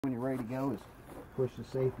When you're ready to go is push the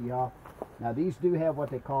safety off. Now these do have what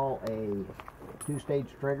they call a two-stage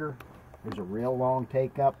trigger. There's a real long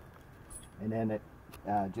take up and then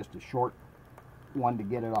just a short one to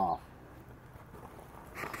get it off.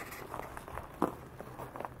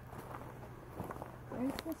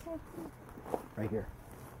 Where's the safety? Right here.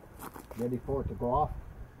 Ready for it to go off?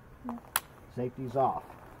 Yeah. Safety's off.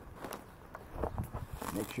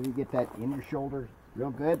 Make sure you get that in your shoulder real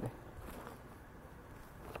good.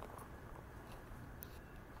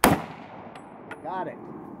 Got it.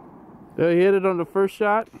 Did you hit it on the first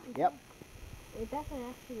shot? Yep. It doesn't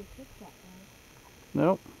actually pick that way.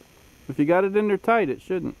 Nope. If you got it in there tight, it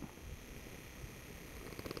shouldn't.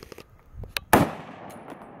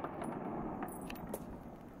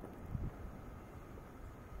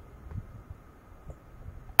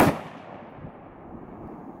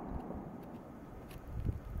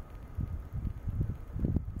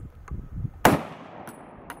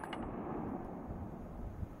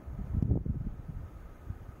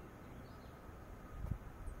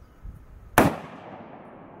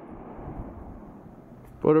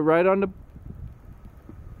 Put it right on the...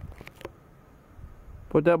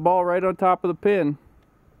 Put that ball right on top of the pin.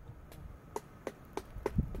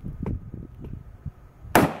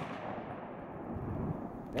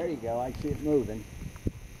 There you go. I see it moving.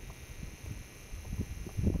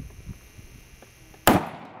 There you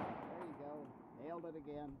go. Nailed it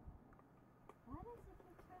again. Why does it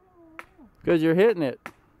keep turning around? Because you're hitting it.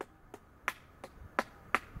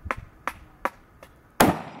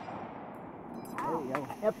 There you go.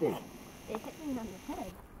 Hefty. They hit me on the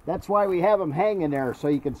head. That's why we have them hanging there so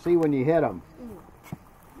you can see when you hit them.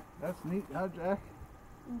 That's neat, huh, Jack?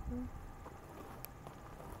 Mm-hmm.